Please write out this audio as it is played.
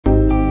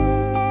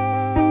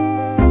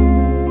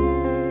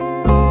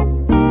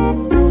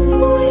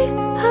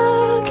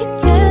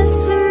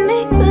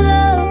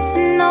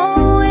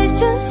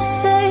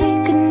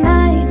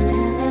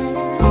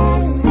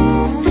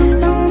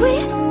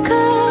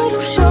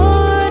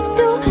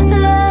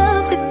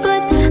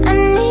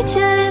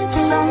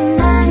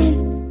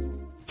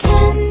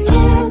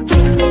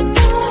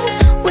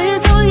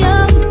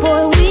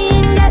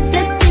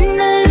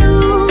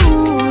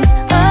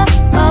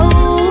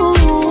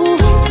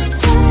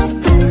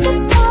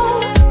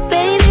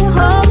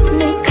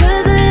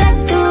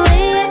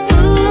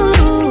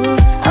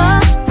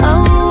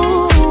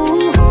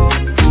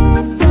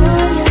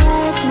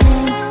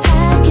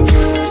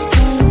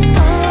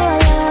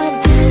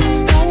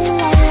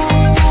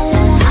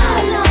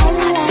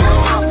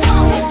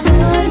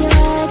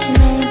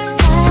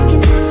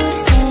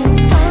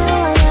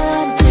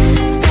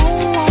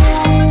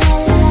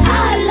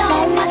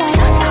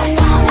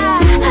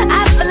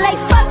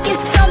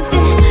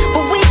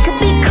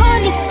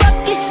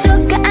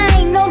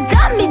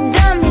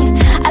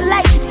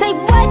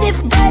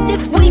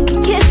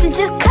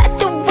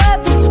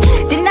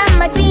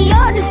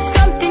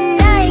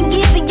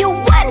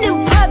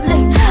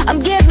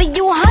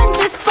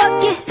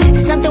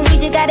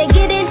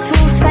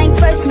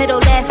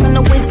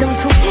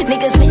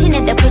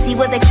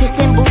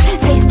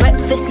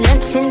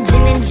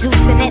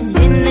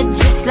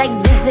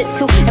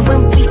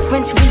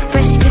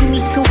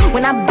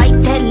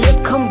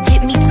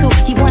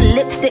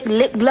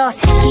lost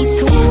hickey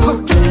too.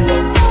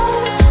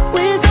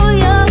 We're so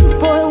young,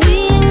 boy, we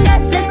ain't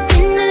got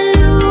nothing to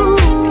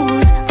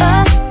lose.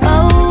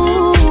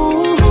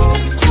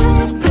 It's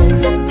just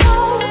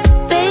principle.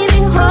 Baby,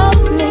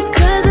 hold me,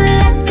 'cause I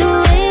like the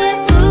way you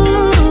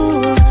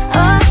move.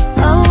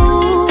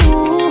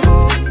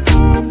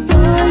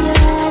 Boy, you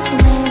write your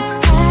name,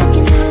 I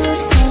can do the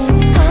same.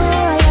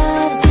 Oh, I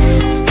love the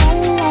taste.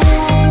 La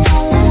la la la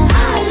la.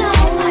 All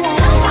on my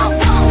tongue, I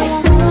want it.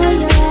 Boy,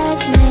 you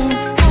write your name,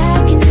 I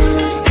can do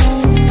the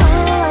same.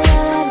 Oh, I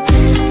love the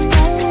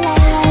taste. La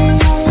la la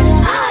la la.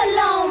 All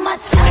on my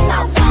tongue,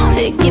 I want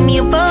it. Give me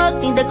a buck,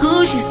 need the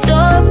Gucci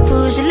stuff.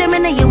 Push your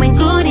limit, now you ain't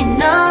good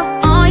enough.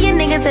 All your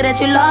niggas say that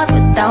you lost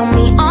without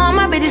me. All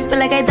my bitches feel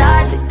like I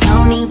dodged the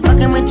county.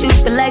 Fucking with you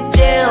feel like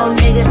jail,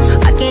 nigga.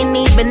 I can't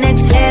even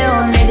exhale,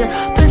 nigga.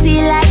 Pussy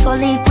like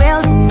holy grail,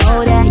 you know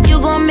that. You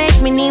gon' make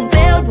me need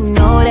bail, you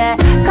know that.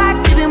 Caught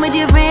tipping with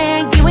your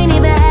friend, you ain't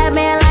even had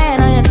man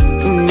lying on you,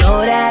 you know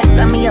that.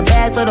 Got me a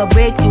bag for the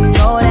brick, you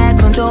know that.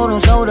 Control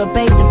and shoulder,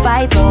 pace and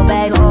fight, throw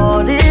back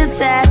all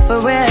this ass for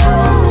real.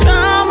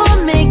 Drama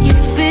make you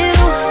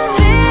feel,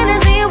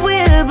 fantasy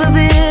with a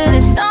bill.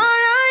 It's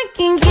all I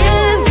can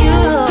give you.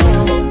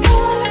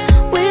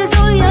 We're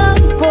so young,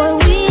 boy,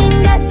 we ain't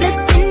got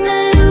nothing to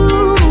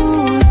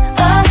lose.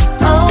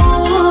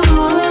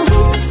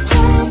 It's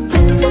just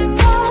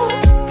principle.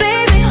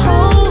 Baby,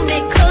 hold me,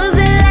 'cause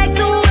I like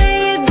the way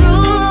you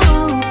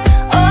groove.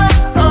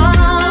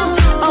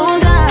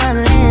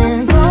 Darling,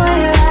 boy,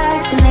 you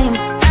write your name,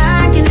 I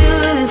can do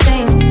the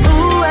same.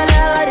 Ooh, I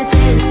love the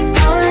taste.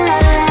 Oh, la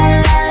la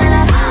la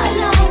la. All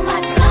on my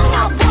tongue,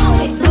 I want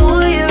it.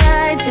 Boy, you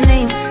write your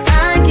name,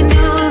 I can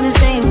do the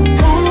same.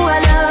 Ooh, I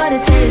love the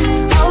taste.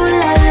 Oh,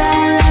 la la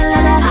la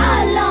la.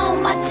 All on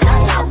my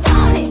tongue, I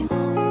want it.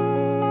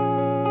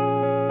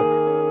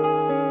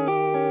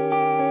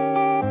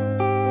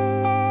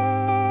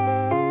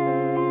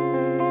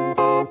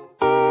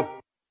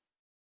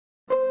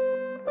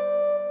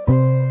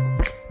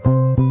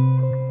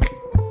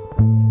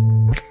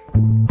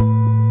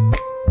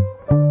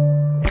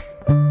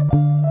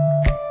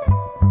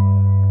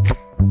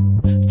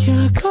 Can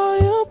I call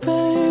you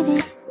baby?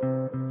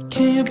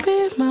 Can you be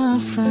my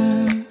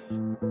friend?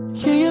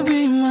 Can you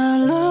be my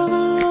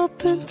lover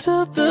up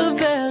until the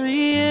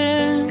very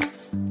end?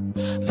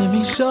 Let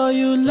me show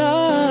you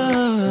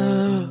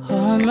love,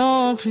 I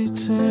don't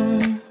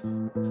pretend.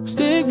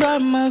 Stick by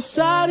my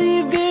side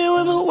even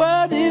when the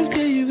world is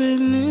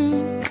giving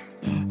in.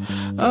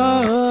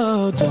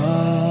 Oh,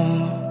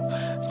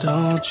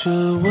 don't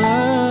you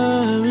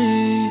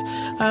worry,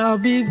 I'll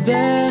be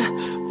there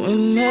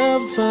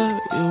whenever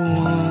you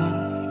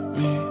want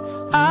me.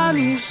 I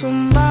need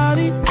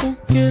somebody who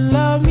can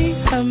love me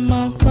at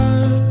my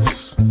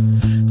worst.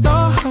 No,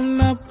 I'm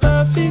not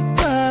perfect,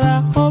 but I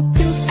hope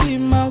you see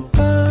my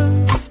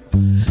worth.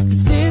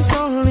 'Cause it's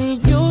only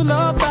you,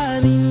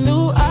 nobody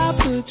knew I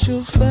put you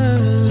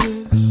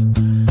first.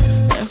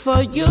 And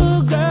for you,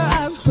 girl,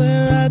 I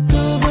swear I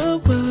do the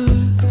worst.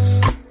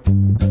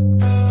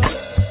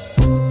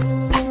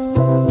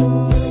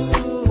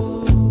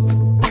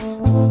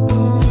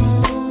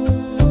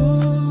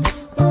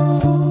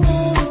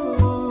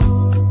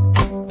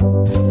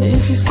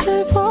 If you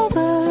stay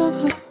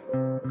forever,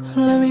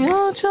 let me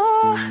hold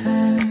your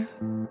hand.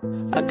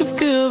 I can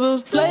feel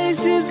those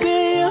places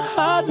in your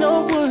heart no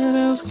one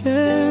else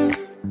can.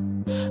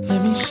 Let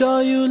me show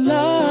you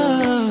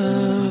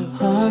love,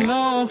 I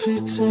don't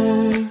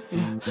pretend.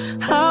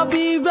 I'll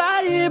be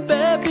right here,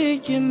 baby,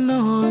 you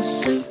know it's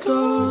sink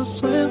or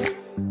swim.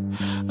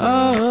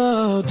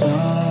 Oh,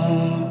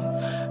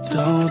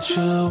 don't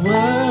you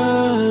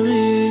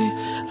worry,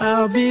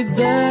 I'll be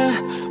there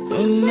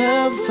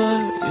whenever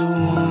you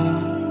want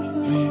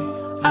me.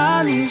 I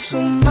need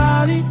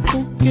somebody who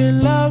can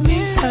love me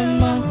at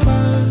my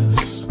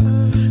worst.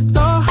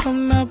 No, I'm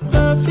not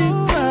perfect,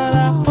 but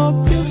I hope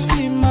you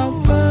see my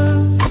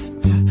worth.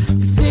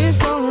 'Cause it's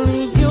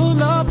only you,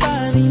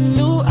 nobody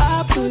knew I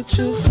put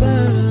you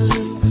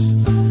first.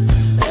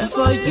 And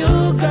for you,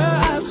 girl,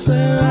 I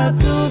swear I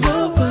do the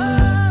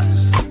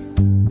worst.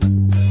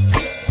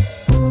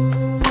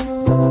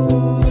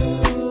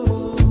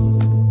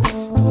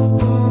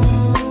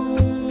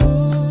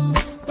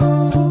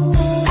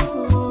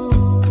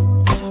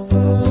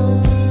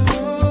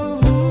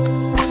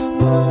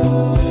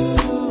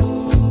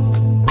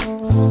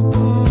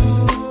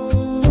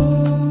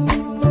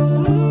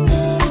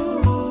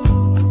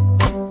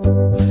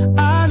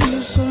 I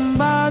need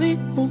somebody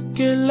who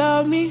can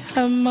love me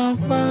at my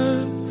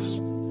worst.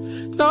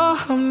 No,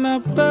 I'm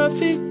not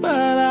perfect,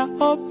 but I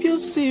hope you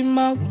see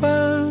my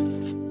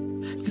worth.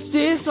 'Cause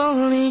it's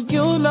only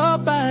you,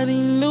 nobody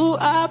knew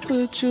I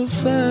put you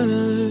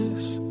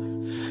first.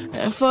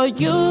 And for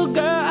you,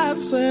 girl, I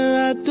swear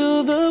I do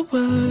the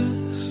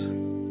worst.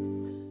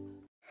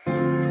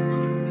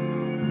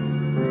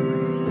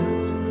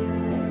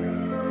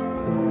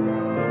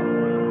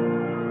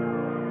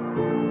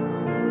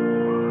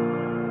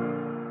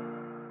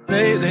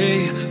 Lately,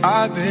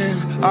 I've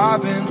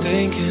been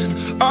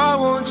thinking, I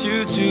want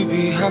you to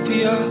be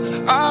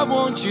happier, I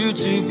want you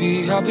to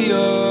be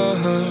happier.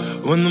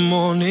 When the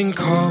morning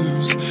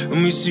comes,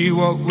 and we see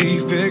what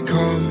we've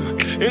become.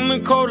 In the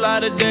cold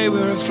light of day,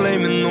 we're a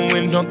flame in the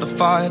wind, not the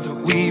fire that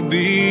we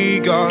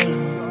begun.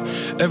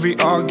 Every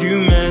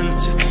argument,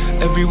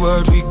 every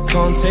word we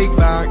can't take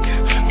back.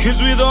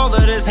 Cause with all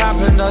that has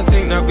happened, I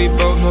think that we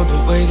both know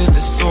the way that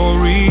the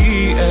story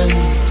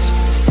ends.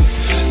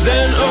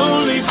 Then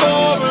only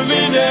for a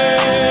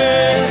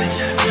minute,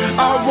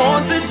 I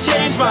want to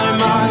change my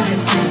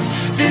mind, cause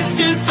this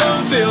just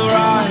don't feel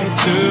right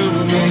to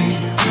me.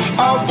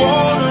 I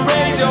wanna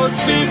raise your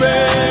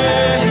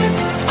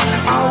spirits,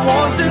 I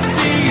want to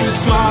see you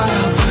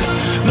smile,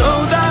 but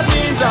no, that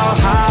means I'll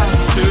have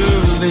to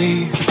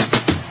leave.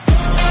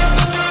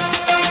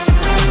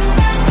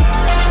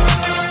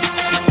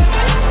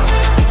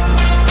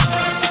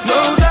 No,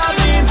 that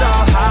means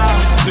I'll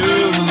have to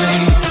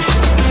leave.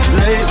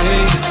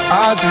 Lately,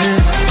 I've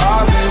been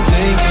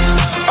thinking,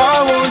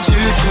 I want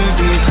you to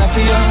be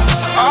happier,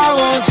 I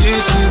want you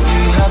to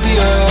be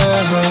happier.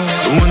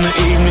 When the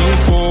evening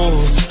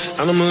falls,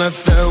 and I'm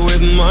left there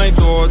with my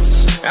thoughts,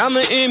 and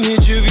the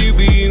image of you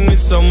being with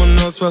someone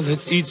else, well,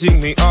 it's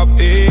eating me up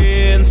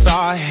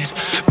inside.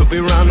 But we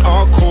ran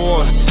our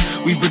course,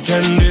 we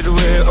pretended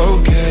we're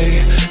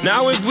okay.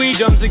 Now if we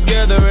jump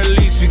together, at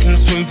least we can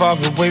swim far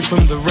away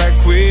from the wreck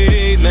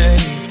we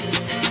made.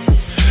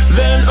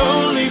 Then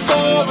only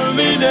for a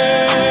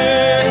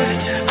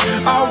minute,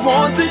 I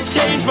want to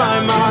change my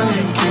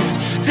mind, cause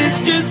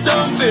this just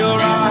don't feel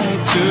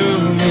right to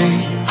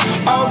me.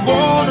 I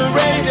wanna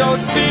raise your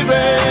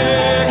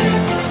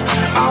spirits,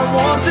 I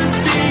want to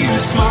see you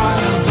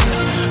smile,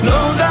 but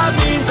no, that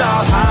means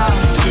I'll have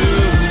to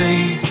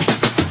leave.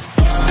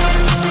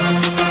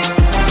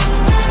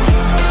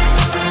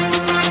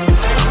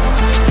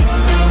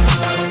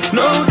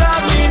 No,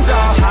 that means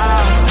I'll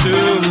have to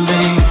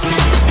leave.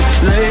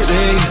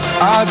 Lately,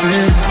 I've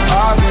been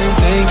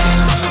thinking,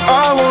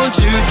 I want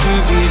you to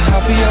be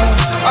happier,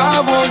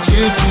 I want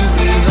you to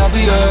be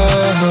happier.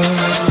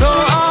 So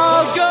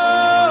I'll go,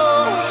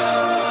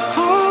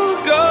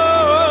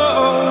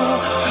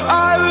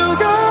 I will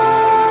go.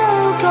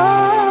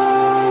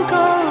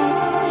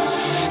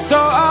 So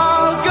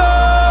I'll go,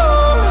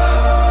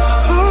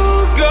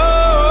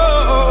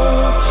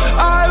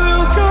 I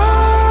will go.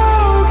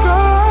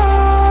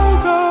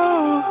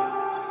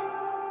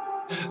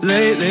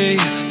 Lately,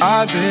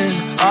 I've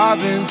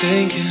been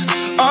thinking,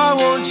 I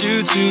want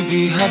you to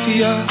be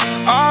happier,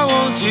 I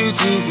want you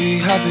to be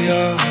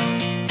happier.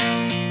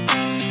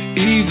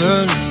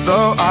 Even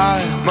though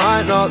I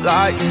might not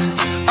like this,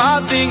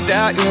 I think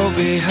that you'll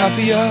be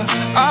happier,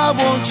 I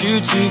want you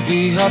to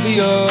be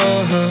happier.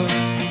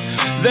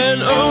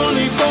 Then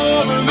only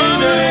for a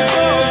minute,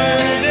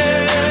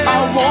 I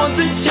want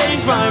to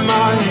change my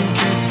mind,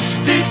 cause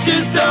this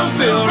just don't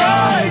feel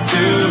right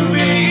to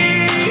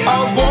me. I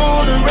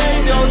wanna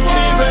raise your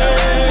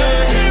spirits,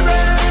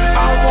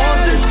 I want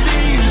to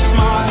see you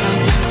smile,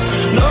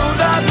 no,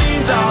 that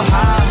means I'll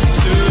have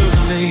to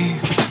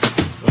leave.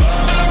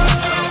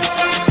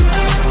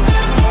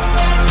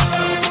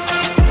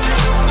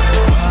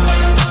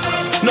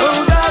 No,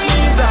 that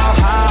means I'll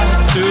have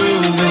to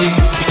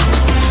leave.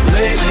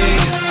 Lately,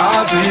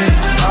 I've been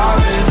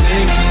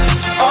thinking,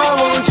 I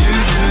want you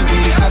to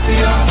be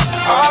happier,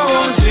 I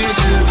want you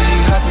to be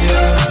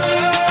happier.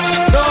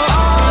 So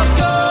I'll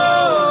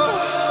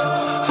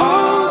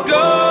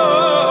go,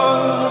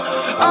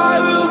 I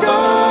will go.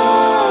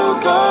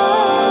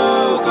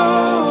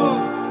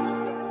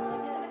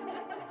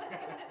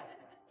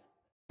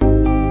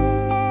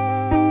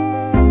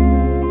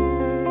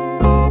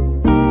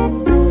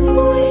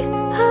 We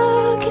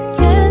hug and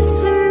yes,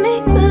 we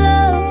make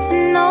love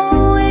and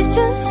always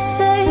just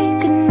say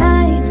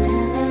goodnight.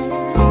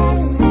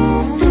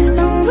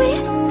 And we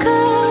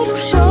cuddle,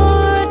 sure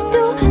I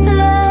do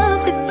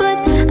love it, but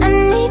I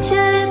need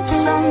your lips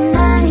all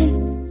night.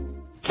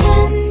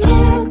 Can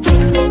you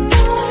kiss me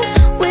more?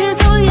 We're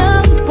so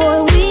young, boy,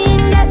 we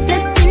ain't got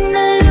nothing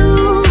to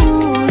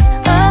lose.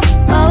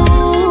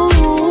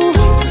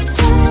 It's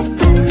just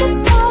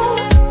principle,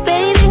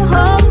 baby,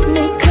 hold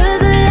me,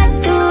 cause I like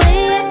the way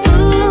you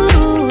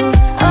move.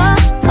 I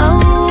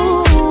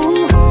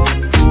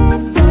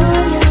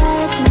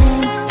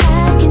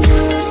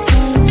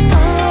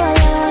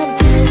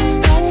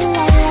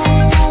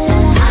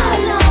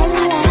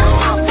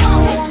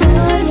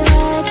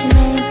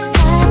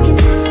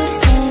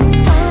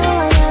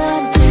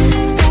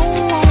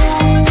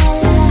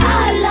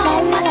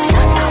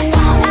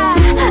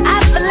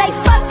feel like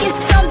fucking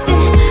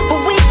something, but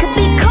we could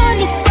be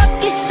corny,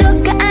 fucking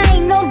sugar. I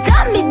ain't no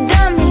dummy.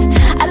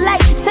 I like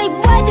to say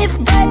what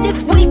if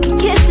we could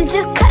kiss and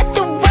just cut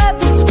the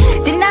rubbish,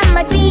 then I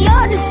might be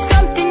onto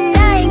something. I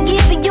ain't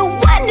giving you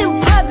one in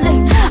public,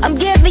 I'm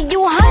giving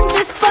you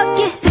hundreds, fuck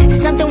it.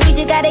 Something we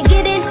just gotta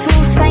get into.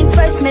 Sang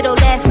first, middle,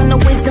 last on the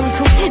wisdom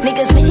tooth.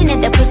 Niggas wishing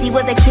that the pussy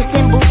was a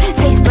kissing booth.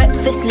 Taste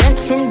breakfast,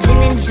 lunch, and gin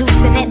and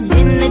juice, and at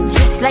dinner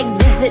just like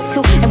visit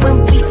too. And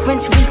when we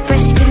French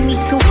refresh, give me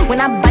two. When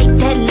I bite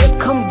that lip,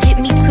 come get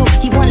me two.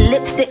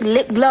 lipstick,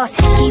 lip gloss,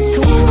 keys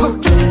too.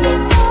 Kiss me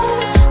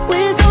more.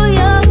 We're so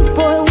young,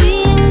 boy, we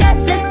ain't got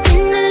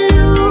nothing to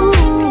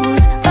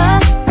lose. Oh,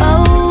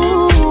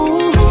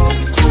 oh. It's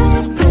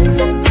just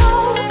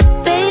principle.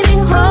 Baby,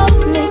 hold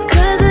me,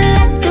 'cause I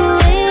like the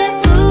way it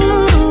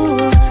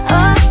moves.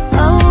 Oh,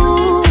 oh.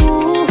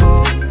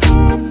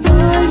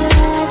 Oh, your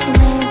eyes on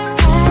me,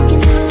 I can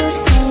do the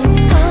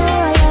same. Oh,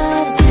 I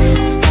love the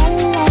taste. La,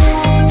 la,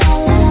 la,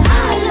 la, la.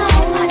 I know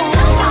my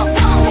tongue, I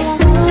want it.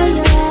 Oh,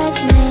 your eyes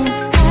on me,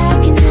 I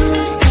can do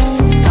the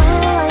same. Oh,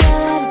 I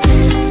love the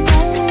taste.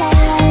 La,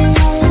 la,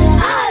 la, la, la.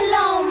 I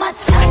know my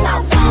tongue, I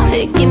want it.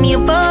 Say, give me a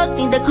fuck,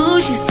 need the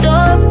Gucci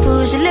stuff.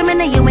 Push your limit,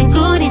 now you ain't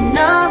good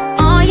enough.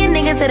 All your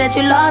niggas say that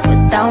you lost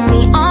without me.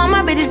 All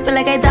my bitches feel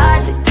like I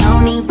dodged the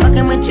county.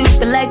 Fucking with you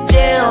feel like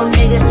jail,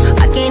 nigga.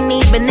 I can't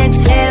even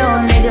exhale,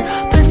 nigga.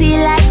 Pussy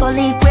like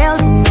holy grail,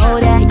 you know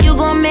that. You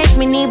gon' make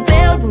me need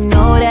bail, you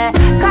know that.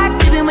 Caught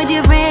tripping with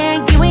your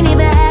friend, you ain't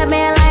even had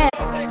me like.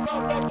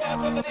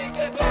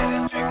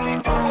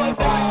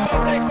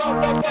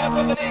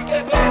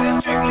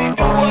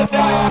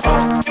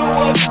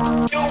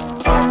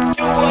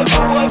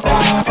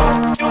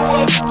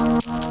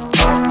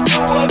 Do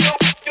what?